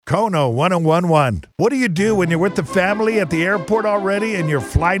Kono 1011. What do you do when you're with the family at the airport already and your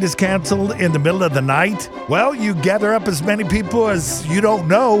flight is canceled in the middle of the night? Well, you gather up as many people as you don't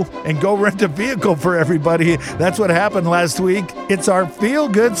know and go rent a vehicle for everybody. That's what happened last week. It's our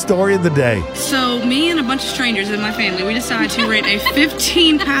feel-good story of the day. So me and a bunch of strangers in my family, we decided to rent a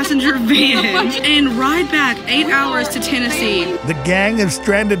 15-passenger van and ride back 8 hours to Tennessee. The gang of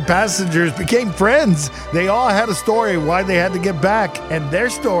stranded passengers became friends. They all had a story why they had to get back, and their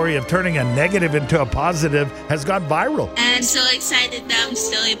story of turning a negative into a positive has gone viral. And I'm so excited that I'm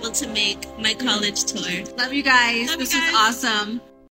still able to make my college tour. Love you guys. This is awesome.